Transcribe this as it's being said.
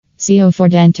SEO for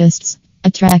dentists.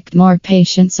 Attract more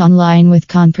patients online with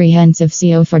comprehensive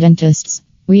SEO for dentists.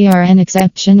 We are an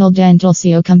exceptional dental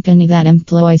SEO company that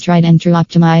employs tried and true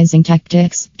optimizing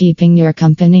tactics, keeping your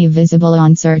company visible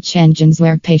on search engines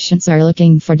where patients are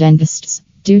looking for dentists.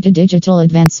 Due to digital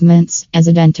advancements, as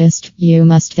a dentist, you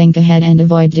must think ahead and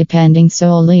avoid depending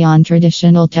solely on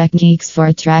traditional techniques for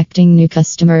attracting new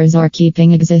customers or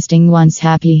keeping existing ones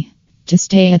happy. To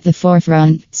stay at the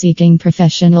forefront, seeking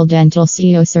professional dental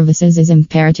SEO services is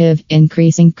imperative,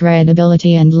 increasing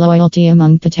credibility and loyalty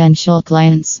among potential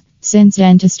clients. Since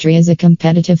dentistry is a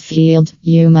competitive field,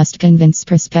 you must convince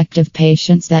prospective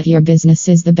patients that your business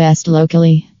is the best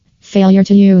locally. Failure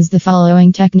to use the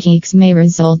following techniques may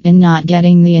result in not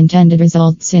getting the intended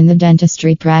results in the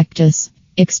dentistry practice: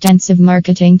 extensive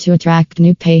marketing to attract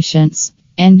new patients,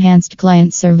 enhanced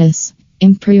client service,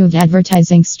 improved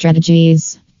advertising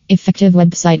strategies, effective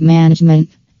website management.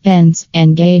 Hence,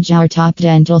 engage our top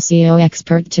dental SEO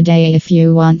expert today if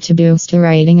you want to boost the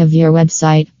rating of your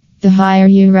website. The higher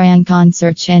you rank on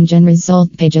search engine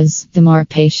result pages, the more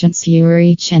patients you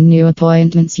reach and new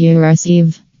appointments you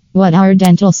receive. What our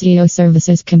dental SEO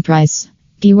services comprise: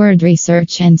 keyword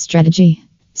research and strategy.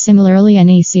 Similarly, an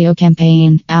SEO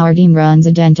campaign, our team runs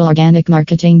a dental organic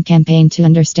marketing campaign to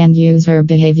understand user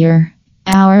behavior.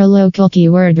 Our local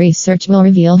keyword research will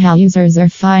reveal how users are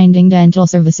finding dental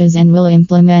services and will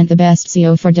implement the best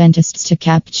SEO for dentists to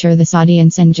capture this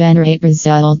audience and generate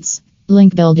results.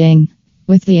 Link building.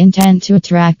 With the intent to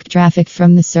attract traffic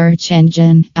from the search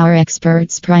engine, our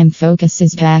experts' prime focus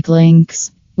is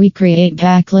backlinks. We create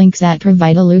backlinks that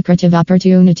provide a lucrative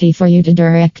opportunity for you to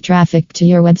direct traffic to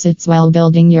your websites while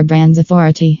building your brand's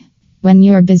authority. When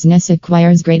your business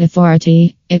acquires great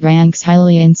authority, it ranks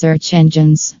highly in search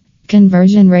engines.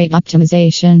 Conversion rate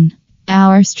optimization.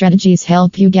 Our strategies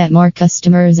help you get more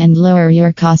customers and lower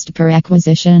your cost per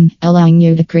acquisition, allowing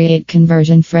you to create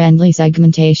conversion-friendly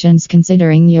segmentations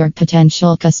considering your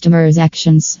potential customers'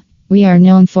 actions. We are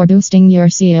known for boosting your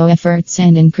SEO efforts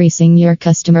and increasing your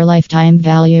customer lifetime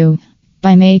value.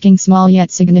 By making small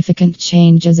yet significant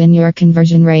changes in your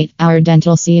conversion rate, our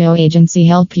dental SEO agency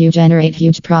helps you generate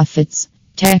huge profits.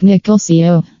 Technical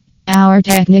SEO. Our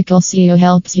technical SEO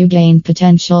helps you gain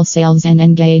potential sales and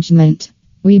engagement.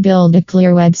 We build a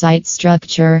clear website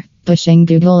structure, pushing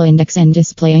Google index and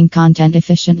displaying content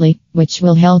efficiently, which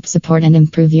will help support and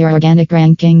improve your organic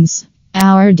rankings.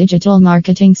 Our digital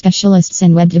marketing specialists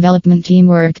and web development team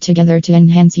work together to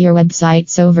enhance your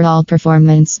website's overall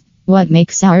performance. What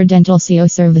makes our dental SEO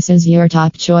services your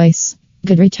top choice?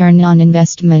 Good return on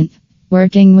investment.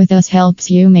 Working with us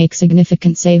helps you make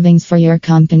significant savings for your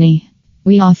company.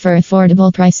 We offer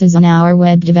affordable prices on our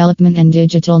web development and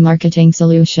digital marketing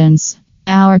solutions.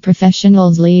 Our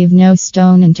professionals leave no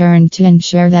stone unturned to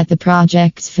ensure that the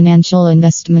project's financial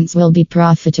investments will be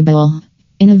profitable.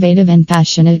 Innovative and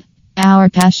passionate. Our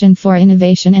passion for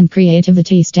innovation and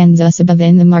creativity stands us above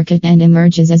in the market and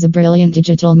emerges as a brilliant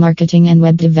digital marketing and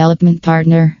web development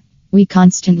partner. We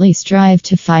constantly strive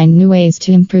to find new ways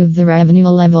to improve the revenue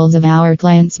levels of our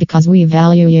clients because we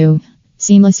value you.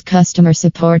 Seamless customer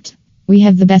support. We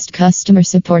have the best customer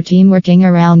support team working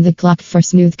around the clock for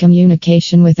smooth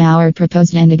communication with our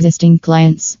proposed and existing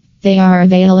clients. They are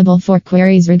available for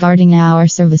queries regarding our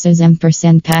services and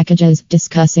packages,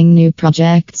 discussing new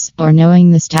projects, or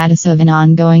knowing the status of an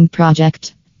ongoing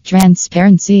project.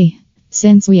 Transparency.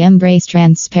 Since we embrace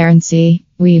transparency,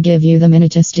 we give you the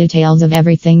minutest details of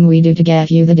everything we do to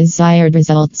get you the desired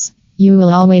results. You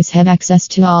will always have access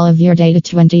to all of your data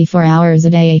 24 hours a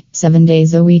day, 7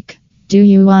 days a week. Do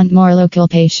you want more local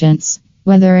patients?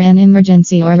 Whether an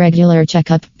emergency or regular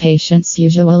checkup, patients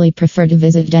usually prefer to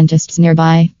visit dentists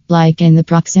nearby, like in the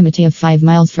proximity of 5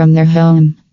 miles from their home.